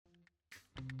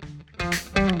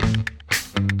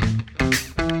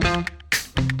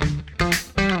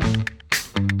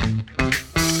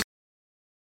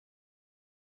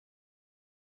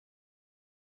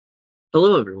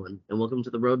Hello, everyone, and welcome to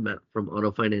the Roadmap from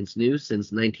Auto Finance News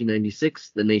since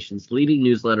 1996, the nation's leading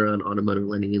newsletter on automotive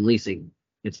lending and leasing.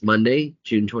 It's Monday,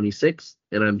 June 26th,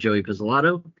 and I'm Joey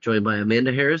Pizzolato, joined by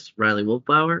Amanda Harris, Riley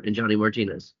Wolfbauer, and Johnnie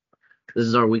Martinez. This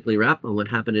is our weekly wrap on what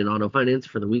happened in auto finance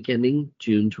for the week ending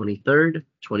June 23rd,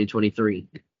 2023.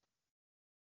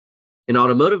 In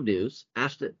automotive news,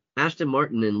 Aston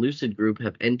Martin and Lucid Group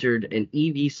have entered an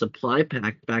EV supply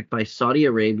pact backed by Saudi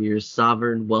Arabia's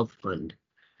sovereign wealth fund.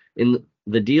 In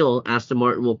the deal, Aston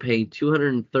Martin will pay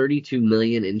 $232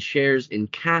 million in shares in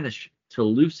cash to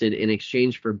Lucid in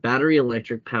exchange for battery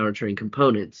electric powertrain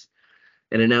components,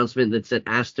 an announcement that sent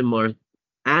Aston Martin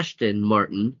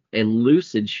and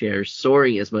Lucid shares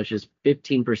soaring as much as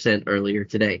 15% earlier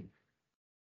today.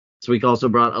 This week also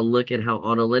brought a look at how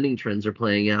auto lending trends are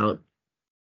playing out.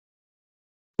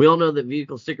 We all know that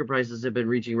vehicle sticker prices have been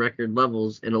reaching record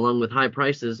levels, and along with high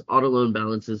prices, auto loan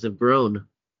balances have grown.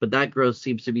 But that growth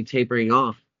seems to be tapering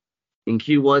off. In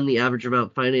Q1, the average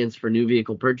amount financed for new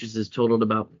vehicle purchases totaled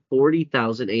about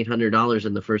 $40,800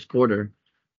 in the first quarter,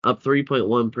 up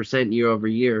 3.1% year over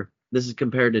year. This is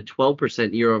compared to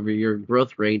 12% year over year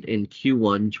growth rate in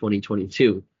Q1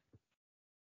 2022.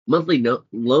 Monthly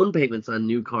loan payments on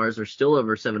new cars are still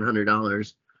over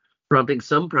 $700, prompting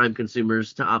some prime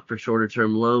consumers to opt for shorter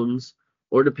term loans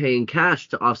or to pay in cash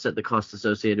to offset the costs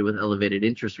associated with elevated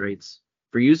interest rates.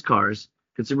 For used cars,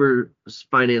 consumers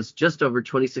financed just over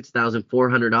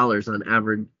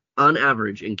 $26,400 on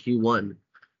average in Q1,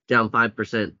 down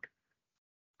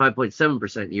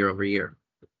 5.7% year over year.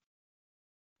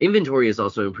 Inventory is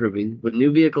also improving, with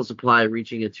new vehicle supply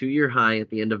reaching a 2-year high at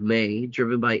the end of May,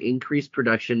 driven by increased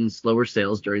production and slower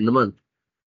sales during the month.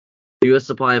 The U.S.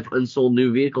 supply of unsold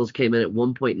new vehicles came in at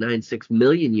 1.96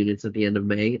 million units at the end of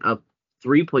May, up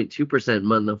 3.2%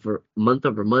 month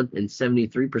over month and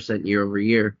 73% year over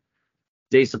year.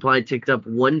 Day supply ticked up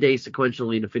 1 day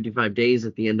sequentially to 55 days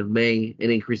at the end of May,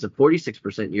 an increase of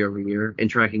 46% year over year, and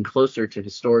tracking closer to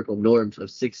historical norms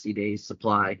of 60 days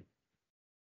supply.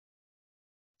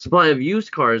 Supply of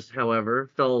used cars, however,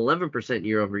 fell 11%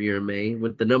 year over year in May,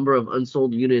 with the number of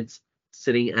unsold units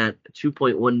sitting at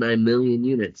 2.19 million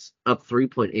units, up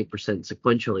 3.8%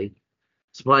 sequentially.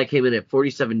 Supply came in at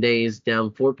 47 days,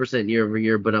 down 4% year over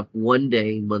year, but up 1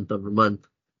 day month over month.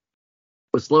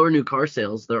 With slower new car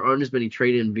sales, there aren't as many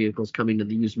trade-in vehicles coming to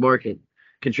the used market,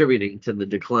 contributing to the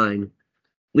decline.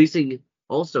 Leasing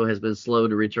also has been slow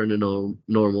to return to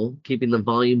normal, keeping the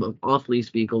volume of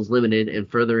off-lease vehicles limited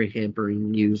and further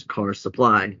hampering used car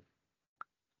supply.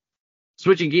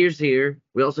 Switching gears here,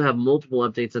 we also have multiple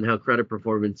updates on how credit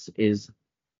performance is,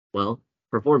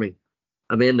 performing.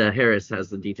 Amanda Harris has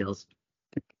the details.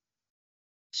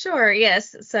 Sure,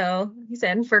 yes. So you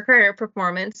said for credit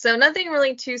performance. So nothing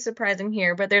really too surprising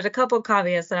here, but there's a couple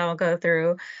caveats that I will go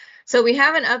through. So we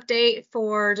have an update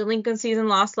for delinquencies and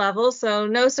loss levels. So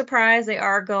no surprise, they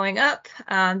are going up.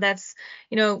 That's,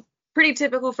 pretty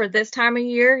typical for this time of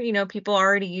year. People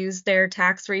already used their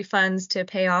tax refunds to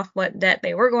pay off what debt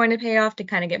they were going to pay off to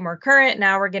kind of get more current.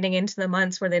 Now we're getting into the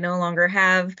months where they no longer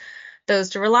have those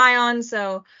to rely on.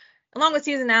 So along with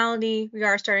seasonality, we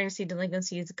are starting to see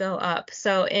delinquencies go up.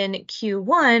 So in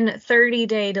Q1,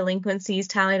 30-day delinquencies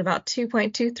tallied about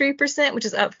 2.23%, which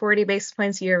is up 40 basis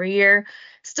points year over year.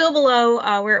 Still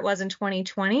below where it was in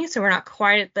 2020, so we're not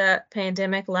quite at the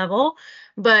pandemic level.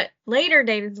 But later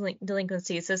dated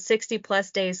delinquencies, so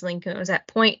 60-plus days delinquent, was at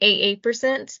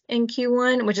 0.88% in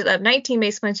Q1, which is up 19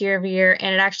 basis points year over year,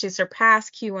 and it actually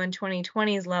surpassed Q1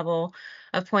 2020's level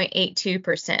of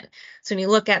 0.82%. So when you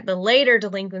look at the later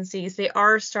delinquencies, they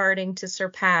are starting to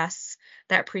surpass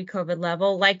that pre-COVID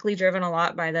level, likely driven a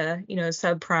lot by the,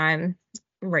 subprime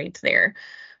rates there.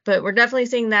 But we're definitely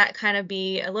seeing that kind of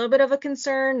be a little bit of a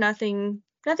concern. Nothing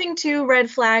too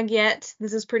red flag yet.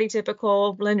 This is pretty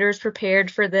typical. Lenders prepared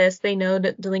for this. They know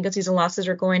that delinquencies and losses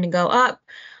are going to go up.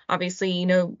 Obviously,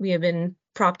 we have been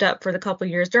propped up for the couple of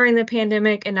years during the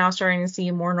pandemic, and now starting to see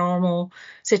a more normal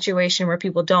situation where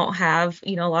people don't have,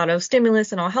 a lot of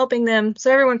stimulus and all helping them.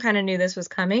 So everyone kind of knew this was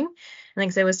coming. And like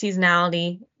I said, with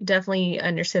seasonality, definitely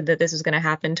understood that this was going to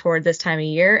happen toward this time of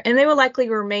year, and they will likely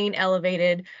remain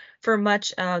elevated for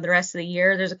much of the rest of the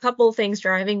year. There's a couple of things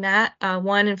driving that.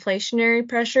 One, inflationary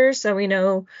pressure. So we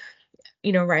know,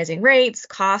 rising rates,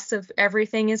 costs of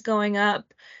everything is going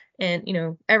up.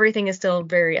 And, everything is still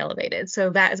very elevated. So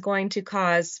that is going to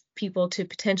cause people to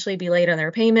potentially be late on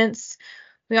their payments.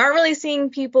 We aren't really seeing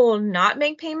people not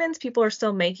make payments. People are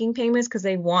still making payments because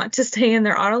they want to stay in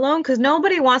their auto loan, because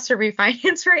nobody wants to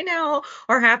refinance right now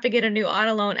or have to get a new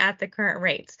auto loan at the current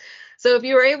rates. So if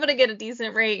you were able to get a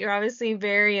decent rate, you're obviously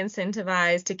very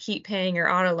incentivized to keep paying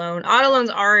your auto loan. Auto loan's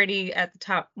already at the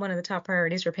top, one of the top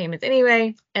priorities for payments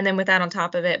anyway, and then with that on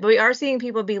top of it. But we are seeing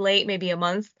people be late maybe a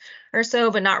month or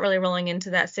so, but not really rolling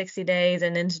into that 60 days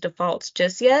and into defaults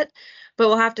just yet. But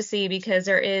we'll have to see, because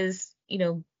there is,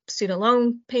 student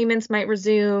loan payments might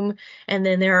resume, and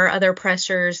then there are other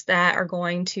pressures that are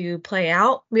going to play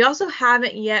out. We also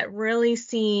haven't yet really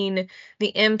seen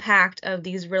the impact of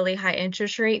these really high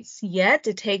interest rates yet.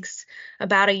 It takes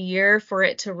about a year for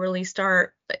it to really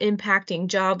start impacting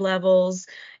job levels,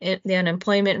 and the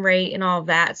unemployment rate, and all of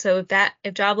that. So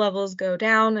if job levels go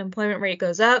down, employment rate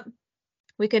goes up,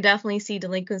 we could definitely see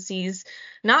delinquencies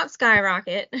not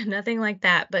skyrocket, nothing like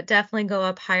that, but definitely go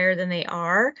up higher than they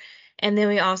are. And then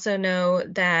we also know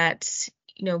that,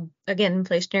 again,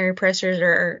 inflationary pressures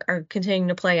are continuing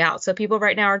to play out. So people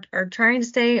right now are trying to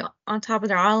stay on top of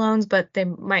their auto loans, but they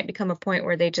might become a point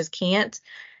where they just can't.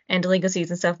 And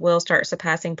delinquencies and stuff will start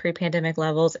surpassing pre-pandemic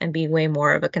levels and be way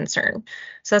more of a concern.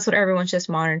 So that's what everyone's just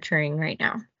monitoring right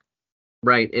now.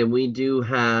 Right. And we do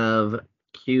have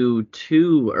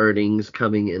Q2 earnings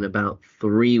coming in about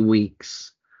 3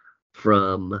 weeks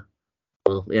from,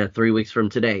 3 weeks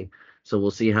from today. So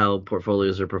we'll see how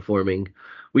portfolios are performing.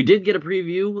 We did get a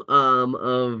preview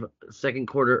of second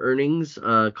quarter earnings.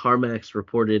 CarMax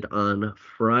reported on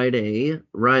Friday.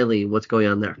 Riley, what's going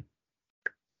on there?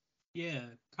 Yeah,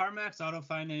 CarMax Auto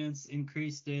Finance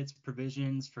increased its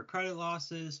provisions for credit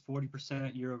losses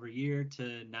 40% year over year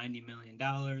to $90 million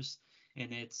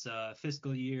in its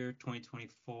fiscal year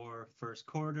 2024 first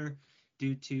quarter,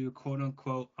 due to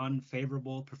quote-unquote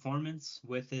unfavorable performance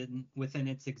within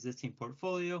its existing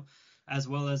portfolio, as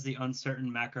well as the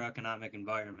uncertain macroeconomic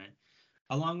environment.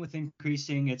 Along with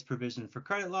increasing its provision for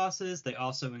credit losses, they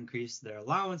also increased their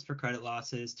allowance for credit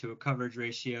losses to a coverage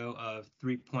ratio of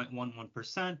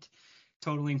 3.11%,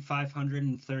 totaling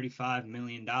 $535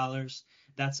 million.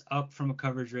 That's up from a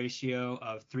coverage ratio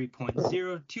of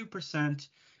 3.02%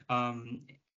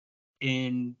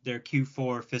 in their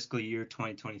Q4 fiscal year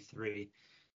 2023.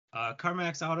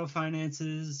 CarMax Auto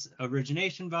Finance's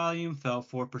origination volume fell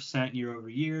 4% year over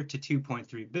year to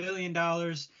 $2.3 billion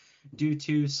due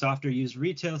to softer used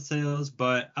retail sales,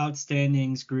 but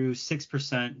outstandings grew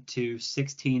 6% to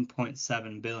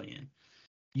 $16.7 billion.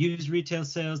 Used retail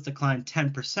sales declined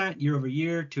 10% year over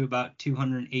year to about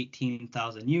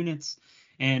 218,000 units,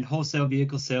 and wholesale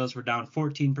vehicle sales were down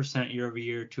 14% year over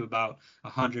year to about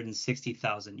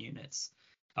 160,000 units.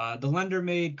 The lender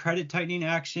made credit tightening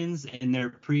actions in their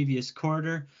previous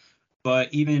quarter,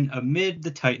 but even amid the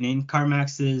tightening,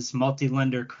 CarMax's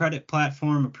multi-lender credit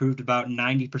platform approved about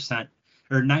 90%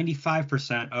 or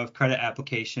 95% of credit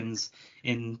applications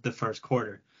in the first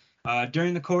quarter.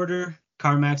 During the quarter,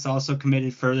 CarMax also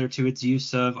committed further to its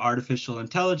use of artificial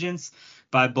intelligence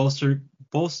by bolstering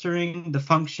the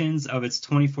functions of its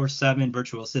 24/7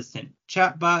 virtual assistant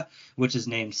chatbot, which is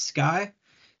named Sky.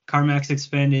 CarMax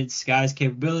expanded Sky's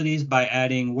capabilities by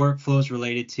adding workflows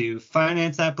related to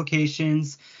finance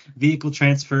applications, vehicle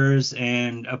transfers,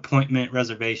 and appointment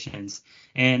reservations.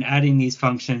 And adding these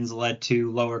functions led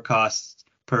to lower costs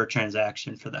per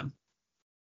transaction for them.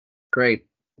 Great.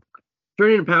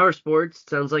 Turning to power sports,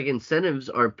 sounds like incentives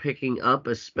are picking up,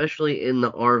 especially in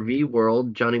the RV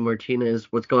world. Johnnie Martinez,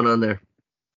 what's going on there?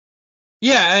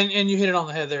 Yeah, and you hit it on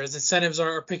the head there. As incentives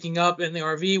are picking up in the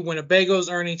RV. Winnebago's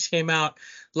earnings came out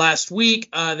last week.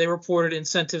 They reported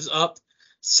incentives up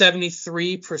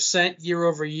 73% year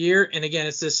over year. And again,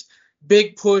 it's this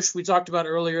big push we talked about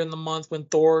earlier in the month when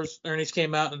Thor's earnings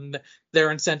came out and their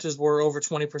incentives were over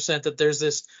 20%, that there's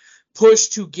this push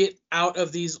to get out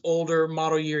of these older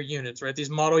model year units, right? These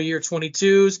model year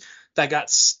 22s that got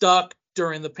stuck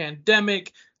during the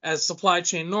pandemic. As supply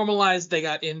chain normalized, they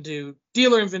got into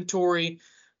dealer inventory,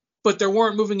 but they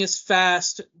weren't moving as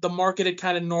fast. The market had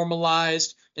kind of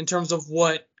normalized in terms of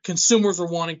what consumers were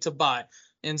wanting to buy.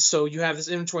 And so you have this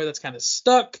inventory that's kind of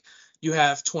stuck. You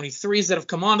have 23s that have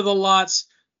come onto the lots.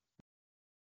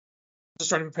 Just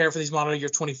trying to prepare for these model year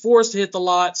 24s to hit the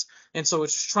lots. And so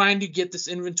it's trying to get this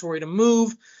inventory to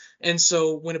move. And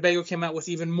so Winnebago came out with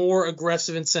even more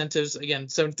aggressive incentives, again,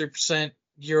 73%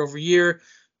 year over year,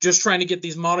 just trying to get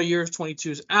these model year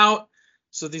 22s out.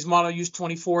 So these model year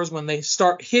 24s, when they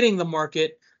start hitting the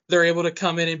market, they're able to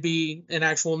come in and be an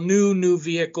actual new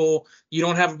vehicle. You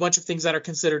don't have a bunch of things that are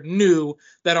considered new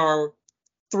that are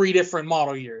 3 different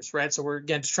model years, right? So we're,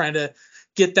 again, just trying to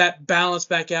get that balance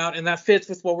back out. And that fits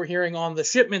with what we're hearing on the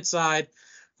shipment side,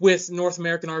 with North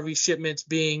American RV shipments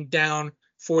being down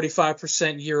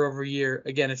 45% year over year.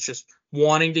 Again, it's just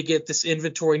wanting to get this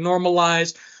inventory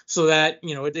normalized so that,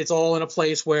 it's all in a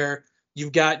place where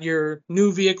you've got your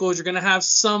new vehicles. You're going to have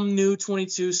some new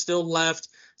 22 still left,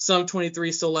 some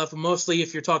 23 still left. But mostly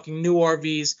if you're talking new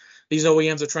RVs, these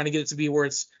OEMs are trying to get it to be where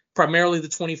it's primarily the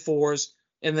 24s,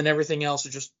 and then everything else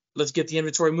is just, let's get the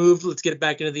inventory moved, let's get it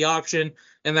back into the auction.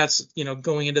 And that's,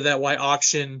 going into that why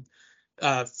auction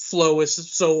flow is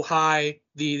so high.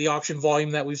 The auction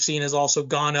volume that we've seen has also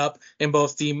gone up in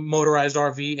both the motorized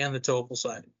RV and the towable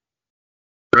side.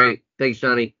 Great. Thanks,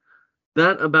 Johnny.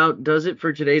 That about does it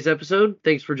for today's episode.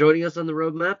 Thanks for joining us on the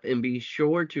Roadmap, and be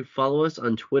sure to follow us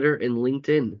on Twitter and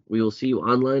LinkedIn. We will see you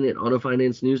online at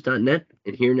autofinancenews.net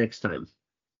and here next time.